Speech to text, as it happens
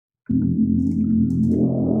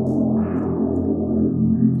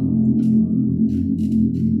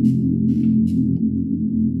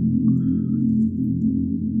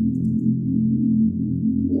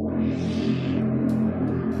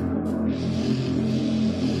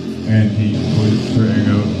Anti-pulse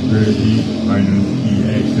triangle 30 minus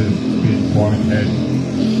E-axis spin point at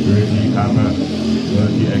 30 hammer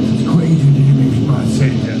 30 axis created in the mixed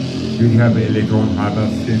center. You have electron hammer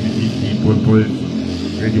symmetry keyboard pulse.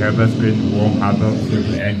 You have a spin warm hammer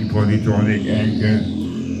simple anti-positronic anchor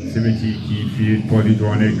symmetry key field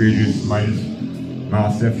positronic radius minus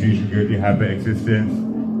master fusion. You have existence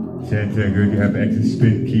center. You have axis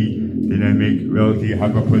spin key dynamic wealthy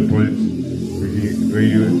hammer pulse.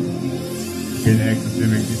 Radio spin axis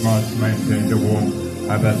symmetry mass minus center warm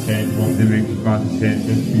hammer center warm symmetry mass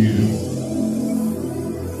center fusion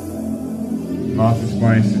mass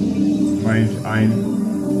minus 1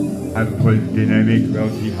 Hyperpol dynamic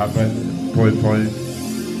wealthy hyperpol pulse.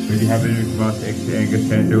 Really dynamic mass x anchor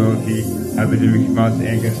center wealthy dynamic mass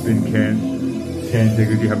anchor spin can center.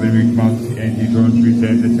 Really dynamic mass anti-drone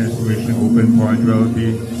center transformation open point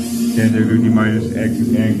wealthy center. Really minus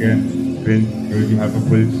axis anchor spin. Really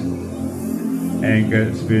hyperpulse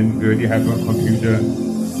anchor spin. Really hypercomputer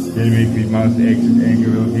dynamic mass axis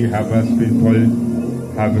anchor wealthy hyper spin pulse.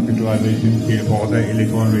 Hypercapitalization teleporter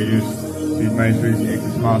electron radius. Minus radius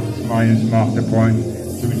axis masses minus master point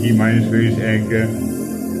symmetry minus radius anchor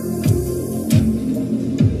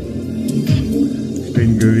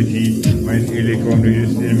spin gravity minus electron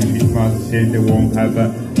radius symmetry mass center warm hyper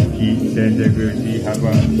key center gravity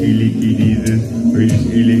hyper telekinesis radius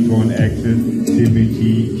electron axis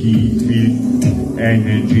symmetry key field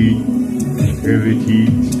energy gravity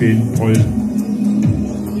spin pulse.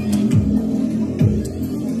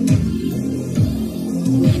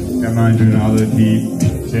 Dimensionality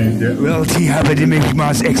center. Wealthy hyperdynamic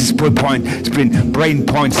mass axis pull point spin brain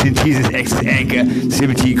point synthesis axis anchor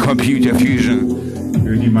symmetry computer fusion.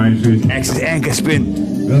 Axis anchor spin.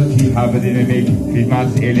 Wealthy hyperdynamic field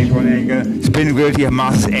mass electron anchor. Spin wealthy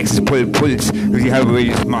mass axis pull pulse. Wealthy hyper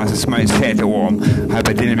radius masses minus theta warm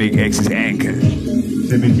hyperdynamic axis anchor.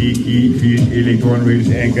 Symmetry key field electron radius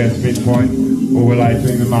anchor spin point overlay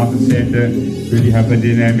triangle mass center. Wealthy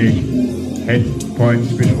hyperdynamic head point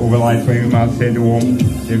spin overlay triangle mass center warm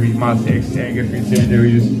dynamic mass x anchor spin center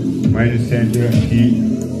is minus center key.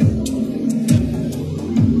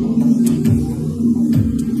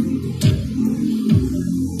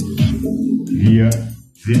 Wir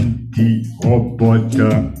sind die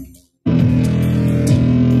Roboter.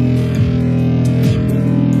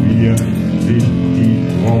 Wir sind die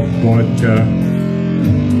Roboter.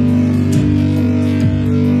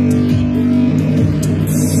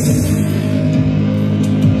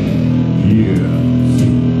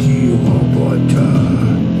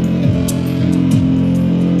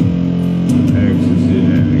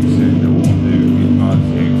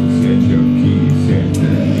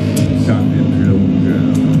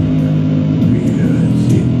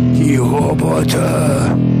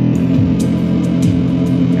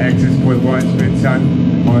 Axis pull point spin sun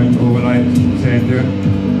point overlay center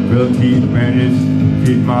wealthy manage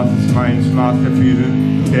field masses minus master fusion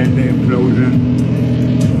center implosion.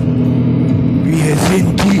 Wir sind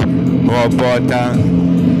die Roboter.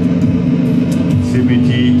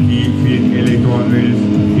 Symmetry key field electron radius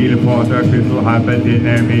teleporter crystal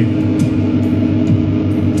hyperdynamic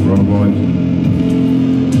robot.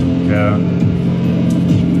 Wir sind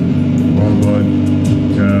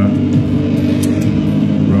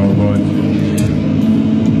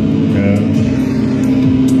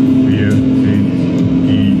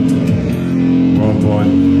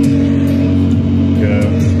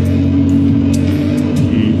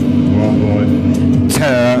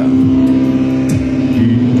die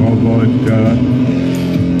Roboter.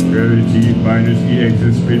 Gravity minus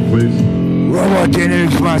E-axis spin pulse. Robot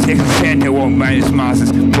dynamics mass axis center warm minus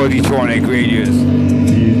masses positronic radius.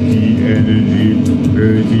 The energy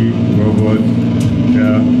gravity robot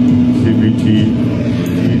symmetry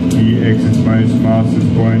E-axis minus masses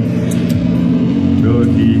point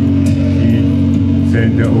ability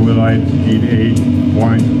center overlight DNA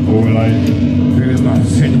point overlight mass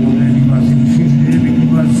center mass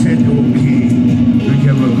infusion mass center okay. We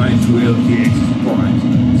have a minus reality axis point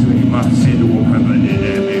so the mass center will have a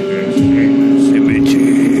dynamic symmetry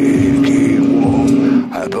key warm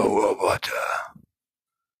hyper roboter.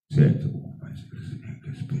 Center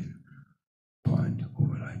spin point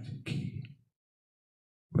overlight key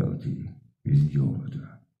wealthy with the order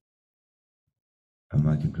a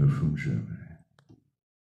multiple function.